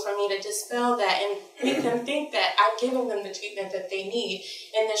impossible for me to dispel that and make them think that I'm giving them the treatment that they need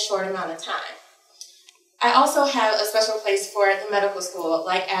in this short amount of time. I also have a special place for the medical school.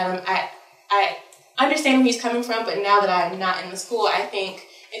 Like Adam, I understand where he's coming from, but now that I'm not in the school, I think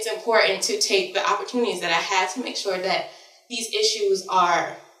it's important to take the opportunities that I have to make sure that these issues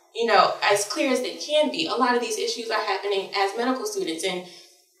are as clear as they can be. A lot of these issues are happening as medical students, and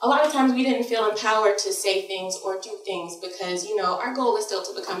a lot of times we didn't feel empowered to say things or do things because, our goal is still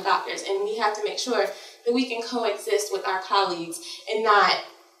to become doctors, and we have to make sure that we can coexist with our colleagues and not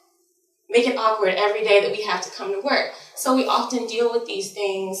make it awkward every day that we have to come to work. So we often deal with these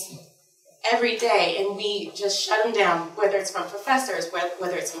things every day, and we just shut them down, whether it's from professors,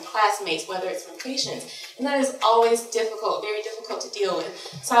 whether it's from classmates, whether it's from patients. And that is always difficult, very difficult to deal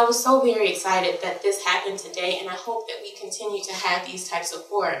with. So I was so very excited that this happened today, and I hope that we continue to have these types of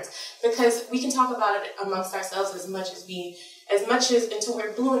forums, because we can talk about it amongst ourselves as much as until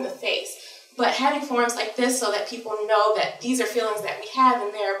we're blue in the face. But having forums like this so that people know that these are feelings that we have,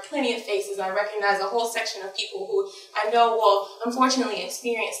 and there are plenty of faces. I recognize a whole section of people who I know will unfortunately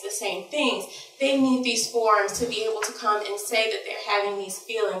experience the same things. They need these forums to be able to come and say that they're having these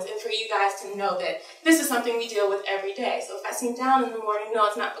feelings, and for you guys to know that this is something we deal with every day. So if I seem down in the morning, no,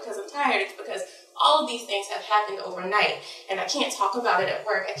 it's not because I'm tired, it's because all of these things have happened overnight, and I can't talk about it at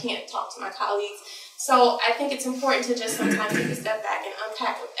work, I can't talk to my colleagues. So I think it's important to just sometimes take a step back and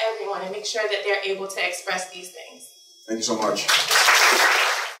unpack with everyone and make sure that they're able to express these things. Thank you so much.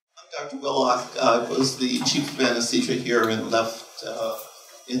 I'm Dr. Willock was the chief of anesthesia here and left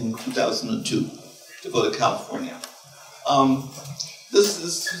in 2002 to go to California.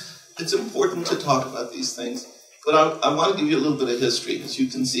 It's important to talk about these things, but I want to give you a little bit of history. As you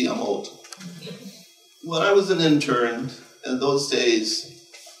can see, I'm old. When I was an intern, in those days,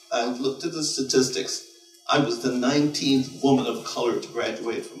 I looked at the statistics. I was the 19th woman of color to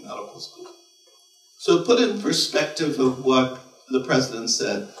graduate from medical school. So to put in perspective of what the president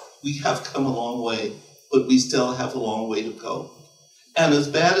said, we have come a long way, but we still have a long way to go. And as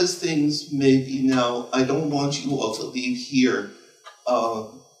bad as things may be now, I don't want you all to leave here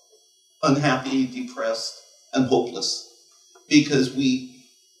unhappy, depressed, and hopeless. Because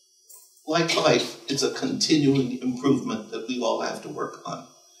like life, it's a continuing improvement that we all have to work on.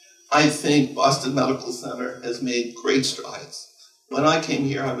 I think Boston Medical Center has made great strides. When I came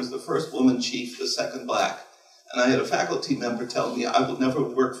here, I was the first woman chief, the second black. And I had a faculty member tell me I would never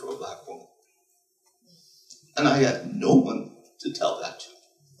work for a black woman. And I had no one to tell that to.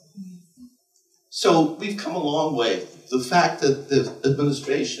 So we've come a long way. The fact that the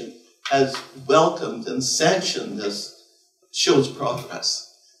administration has welcomed and sanctioned this shows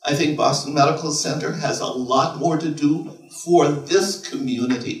progress. I think Boston Medical Center has a lot more to do for this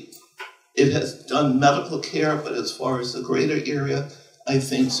community. It has done medical care, but as far as the greater area, I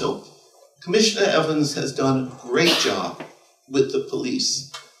think so. Commissioner Evans has done a great job with the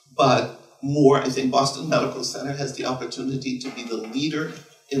police, but more, I think Boston Medical Center has the opportunity to be the leader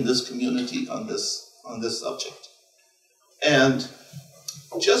in this community on this subject. And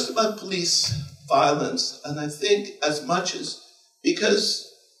just about police violence, and I think as much as,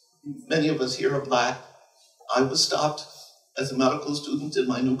 because many of us here are black, I was stopped as a medical student in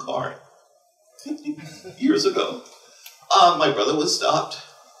my new car years ago. My brother was stopped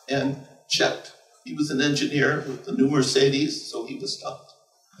and checked. He was an engineer with the new Mercedes, so he was stopped.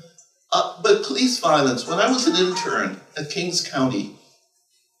 But police violence, when I was an intern at Kings County,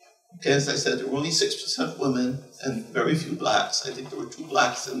 okay, as I said, there were only 6% women and very few blacks. I think there were 2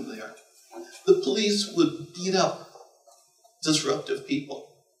 blacks in there. The police would beat up disruptive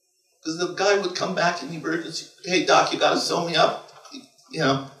people. Because the guy would come back in the emergency, hey doc, you gotta sew me up. You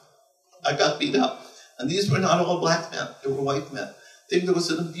know, I got beat up. And these were not all black men, they were white men. I think there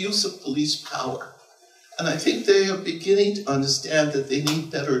was an abuse of police power. And I think they are beginning to understand that they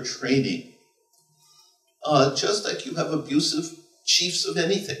need better training. Just like you have abusive chiefs of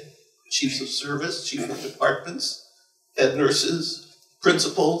anything. Chiefs of service, chiefs of departments, head nurses,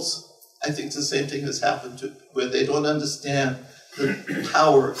 principals. I think the same thing has happened to where they don't understand that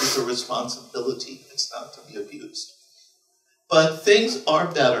power is a responsibility. It's not to be abused. But things are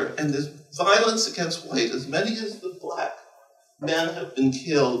better, and there's violence against white. As many as the black men have been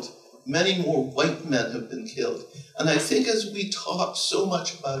killed, many more white men have been killed. And I think as we talk so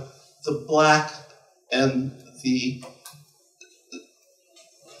much about the black and the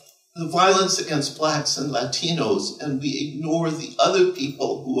violence against blacks and Latinos, and we ignore the other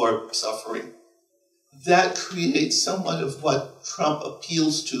people who are suffering, that creates somewhat of what Trump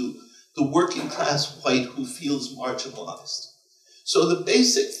appeals to, the working class white who feels marginalized. So the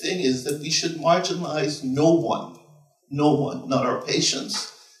basic thing is that we should marginalize no one, not our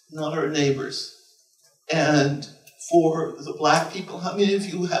patients, not our neighbors. And for the black people, how many of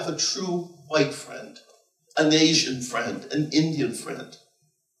you have a true white friend, an Asian friend, an Indian friend?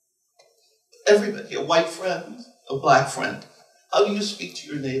 Everybody, a white friend, a black friend. How do you speak to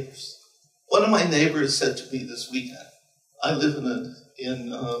your neighbors? One of my neighbors said to me this weekend, I live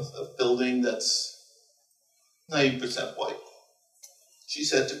in a building that's 90% white. She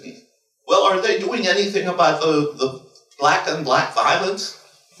said to me, well, are they doing anything about the black on black violence?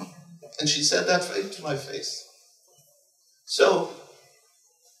 And she said that to my face. So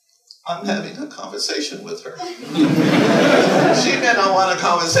I'm having a conversation with her. She may not want a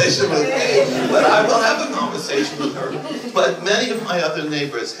conversation with me, but I will have a conversation with her. But many of my other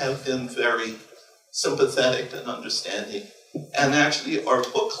neighbors have been very sympathetic and understanding. And actually, our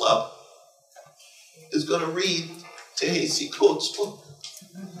book club is going to read Ta-Nehisi Coates' book.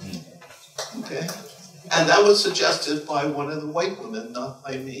 Okay? And that was suggested by one of the white women, not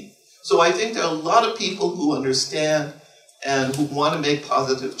by me. So I think there are a lot of people who understand and who want to make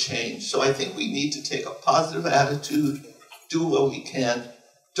positive change. So I think we need to take a positive attitude, do what we can.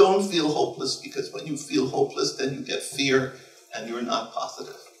 Don't feel hopeless, because when you feel hopeless, then you get fear and you're not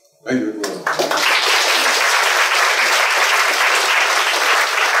positive. Thank you.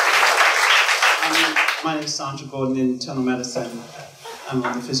 My name is Sandra Gordon in internal medicine. I'm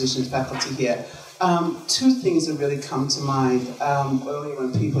on the physician's faculty here. Two things have really come to mind earlier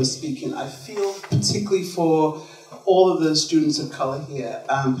when people are speaking. I feel particularly for all of the students of color here,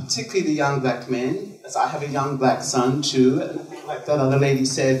 particularly the young black men, as I have a young black son too, and like that other lady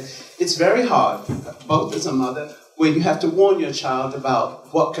said, it's very hard, both as a mother, when you have to warn your child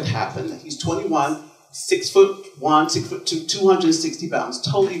about what could happen. He's 21, 6'1", 6'2", 260 pounds,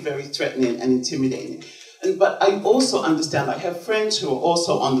 totally very threatening and intimidating. But I also understand, I have friends who are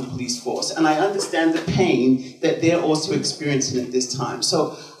also on the police force, and I understand the pain that they're also experiencing at this time.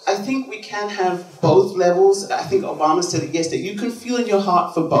 So I think we can have both levels. I think Obama said it yesterday, you can feel in your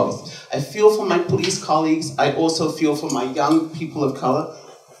heart for both. I feel for my police colleagues, I also feel for my young people of color.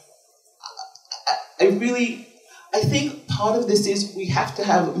 I think part of this is we have to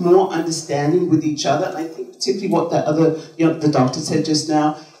have more understanding with each other, and I think particularly what that other, the doctor said just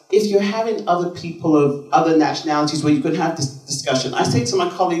now, if you're having other people of other nationalities where you could have this discussion. I say to my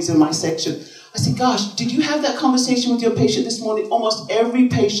colleagues in my section, I say, gosh, did you have that conversation with your patient this morning? Almost every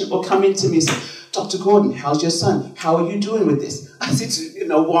patient will come in to me and say, Dr. Gordon, how's your son? How are you doing with this? I said to,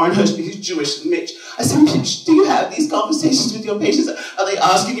 Warren Hershby, he's Jewish, Mitch. I said, Mitch, do you have these conversations with your patients? Are they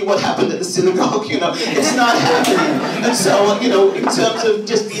asking you what happened at the synagogue? It's not happening. And so, in terms of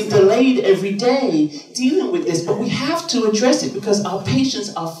just being delayed every day, dealing with this, but we have to address it because our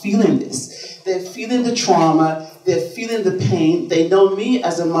patients are feeling this. They're feeling the trauma, they're feeling the pain. They know me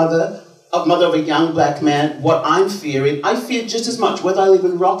as a mother of a young black man, what I'm fearing. I fear just as much whether I live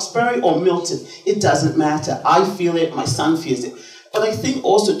in Roxbury or Milton. It doesn't matter. I feel it, my son feels it. But I think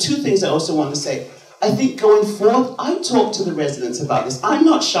also, two things I also want to say. I think going forward, I talk to the residents about this. I'm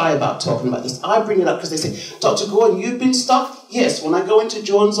not shy about talking about this. I bring it up because they say, Dr. Gordon, you've been stopped? Yes, when I go into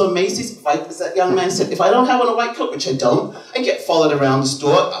Jordan's or Macy's, as that young man said, if I don't have on a white coat, which I don't, I get followed around the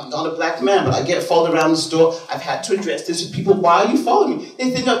store. I'm not a black man, but I get followed around the store. I've had to address this with people. Why are you following me?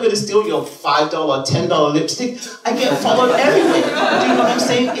 They think I'm going to steal your $5 or $10 lipstick. I get followed everywhere. Do you know what I'm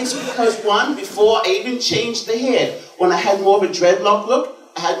saying? It's because, one, before I even changed the hair, when I had more of a dreadlock look,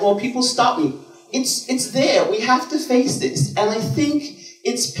 I had more people stop me. It's there. We have to face this. And I think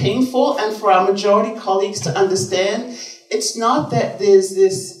it's painful, and for our majority colleagues to understand, it's not that there's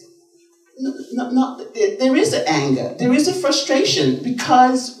this, there is an anger, there is a frustration,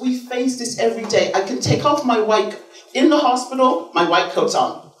 because we face this every day. I can take off my white, in the hospital, my white coat's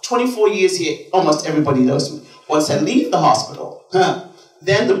on. 24 years here, almost everybody knows me. Once I leave the hospital,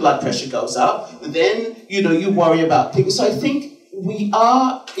 then the blood pressure goes up, then, you worry about things. So I think we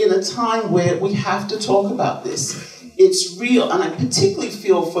are in a time where we have to talk about this. It's real, and I particularly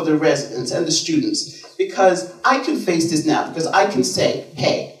feel for the residents and the students, because I can face this now, because I can say,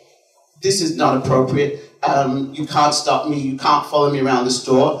 hey, this is not appropriate. You can't stop me. You can't follow me around the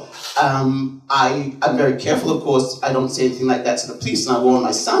store. I'm very careful, of course. I don't say anything like that to the police, and I warn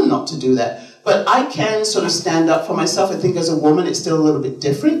my son not to do that. But I can sort of stand up for myself. I think as a woman, it's still a little bit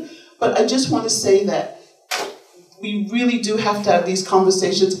different. But I just want to say that we really do have to have these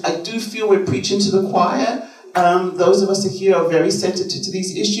conversations. I do feel we're preaching to the choir. Those of us here are very sensitive to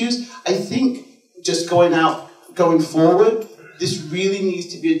these issues. I think just going forward, this really needs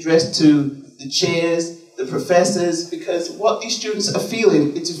to be addressed to the chairs, the professors, because what these students are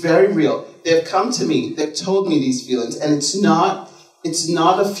feeling, it's very real. They've come to me, they've told me these feelings, and it's not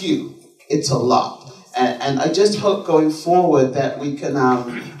a few, it's a lot. And I just hope going forward that we can,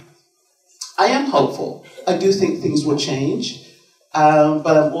 I am hopeful. I do think things will change,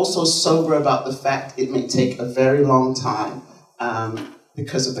 but I'm also sober about the fact it may take a very long time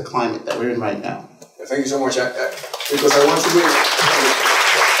because of the climate that we're in right now. Thank you so much. Because I want to be,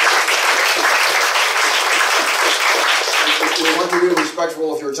 we want to be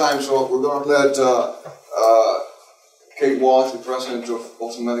respectful of your time, so we're going to let Kate Walsh, the president of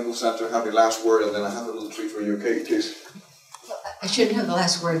Boston Medical Center, have the last word, and then I have a little treat for you. Kate, please. I shouldn't have the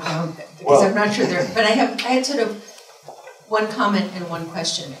last word now, because I'm not sure there, but I had sort of one comment and one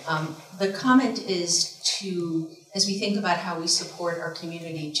question. The comment is to, as we think about how we support our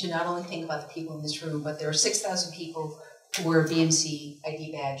community, to not only think about the people in this room, but there are 6,000 people who wear a BMC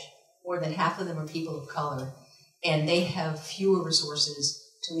ID badge. More than half of them are people of color, and they have fewer resources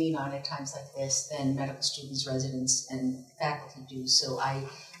to lean on at times like this than medical students, residents, and faculty do. So I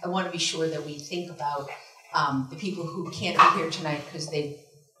want to be sure that we think about the people who can't be here tonight because they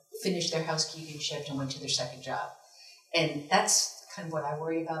finished their housekeeping shift and went to their second job. And that's kind of what I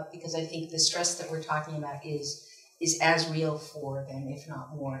worry about, because I think the stress that we're talking about is as real for them, if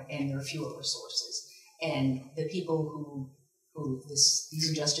not more, and there are fewer resources. And the people who these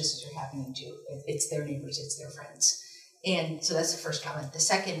injustices are happening to, it's their neighbors, it's their friends. And so that's the first comment. The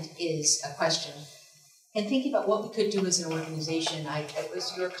second is a question. and thinking about what we could do as an organization, it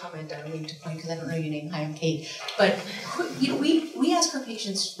was your comment, I don't need to point because I don't know your name. Hi, I'm Kate. But we ask our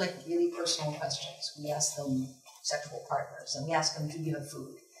patients like really personal questions. We ask them sexual partners, and we ask them to give them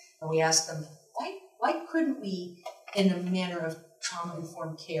food, and we ask them why couldn't we, in a manner of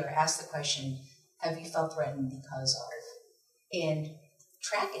trauma-informed care, ask the question, have you felt threatened because of, and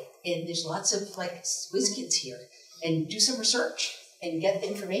track it. And there's lots of like whiz kids here, and do some research and get the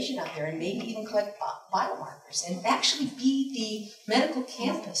information out there, and maybe even collect biomarkers, and actually be the medical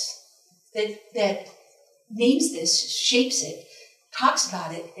campus that names this, shapes it, talks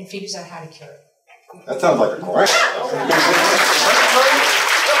about it, and figures out how to cure it. That sounds like a grant.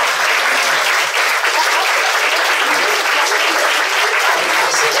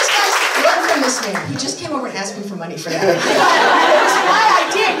 Learn from this man. He just came over and asked me for money for that. That's my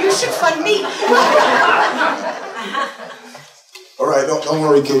idea. You should fund me. All right, don't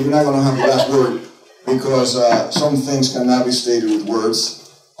worry, kid. You're not going to have the last word because some things cannot be stated with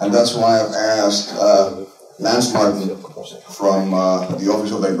words, and that's why I've asked Lance Martin from the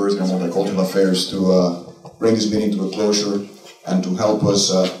Office of Diversity and Multicultural Affairs to bring this meeting to a closure and to help us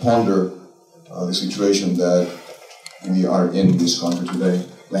ponder the situation that we are in this country today.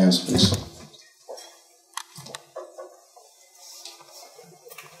 Lance, please.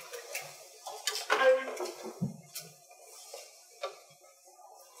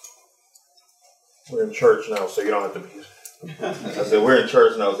 We're in church now, so you don't have to be. I said, we're in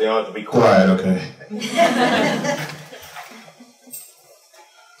church now, so you don't have to be quiet, okay?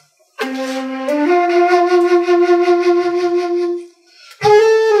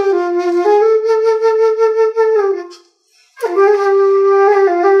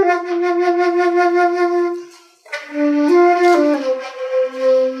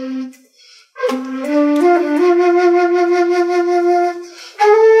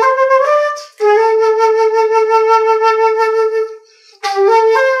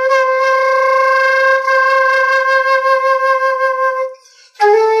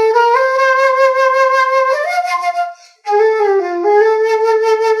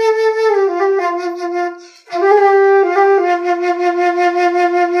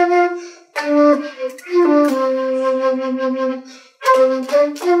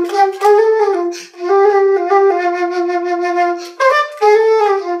 Thank you.